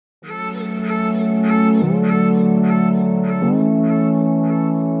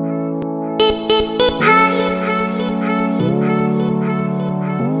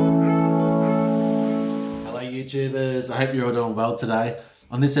YouTubers, I hope you're all doing well today.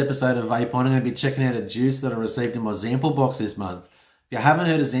 On this episode of Vape On, I'm going to be checking out a juice that I received in my Zamplebox this month. If you haven't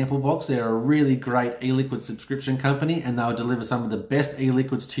heard of Zamplebox, they're a really great e-liquid subscription company and they'll deliver some of the best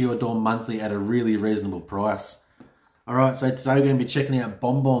e-liquids to your door monthly at a really reasonable price. Alright, so today we're going to be checking out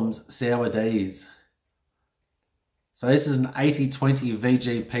Bombz Sourdeez. So this is an 80-20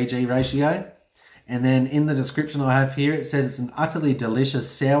 VG-PG ratio. And then in the description I have here, it says it's an utterly delicious,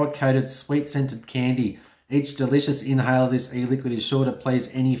 sour-coated, sweet-scented candy. Each delicious inhale of this e-liquid is sure to please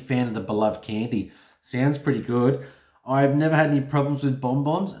any fan of the beloved candy. Sounds pretty good. I've never had any problems with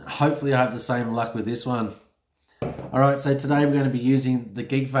Bombz. Hopefully I have the same luck with this one. Alright, so today we're going to be using the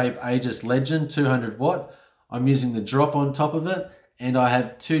Geek Vape Aegis Legend 200 watt. I'm using the drop on top of it. And I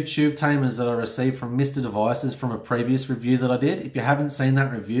have two tube tamers that I received from Mr. Devices from a previous review that I did. If you haven't seen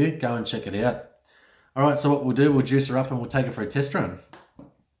that review, go and check it out. Alright, so what we'll do, we'll juice her up and we'll take her for a test run.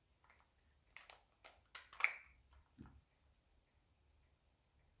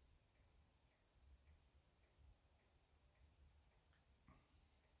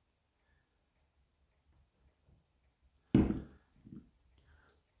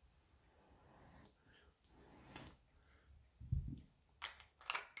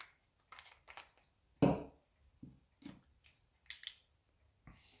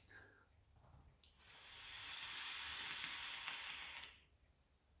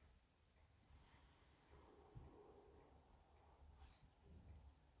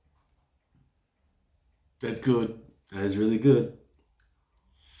 That's good. That is really good.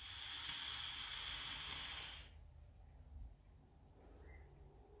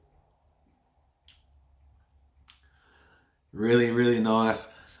 Really, really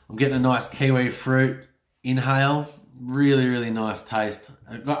nice. I'm getting a nice kiwi fruit inhale. Really, really nice taste.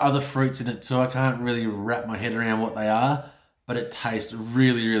 I've got other fruits in it too. I can't really wrap my head around what they are, but it tastes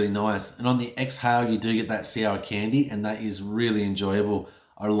really, really nice. And on the exhale, you do get that sour candy, and that is really enjoyable.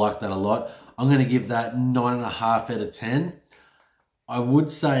 I like that a lot. I'm going to give that 9.5 out of 10. I would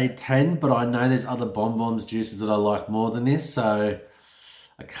say 10, but I know there's other Bombz juices that I like more than this, so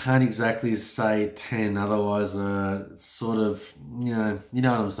I can't exactly say 10. Otherwise, sort of, you know what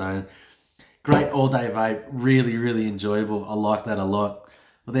I'm saying. Great all-day vape. Really, really enjoyable. I like that a lot.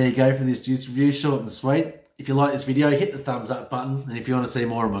 Well, there you go for this juice review, short and sweet. If you like this video, hit the thumbs up button, and if you want to see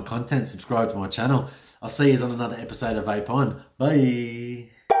more of my content, subscribe to my channel. I'll see you on another episode of Vape On. Bye.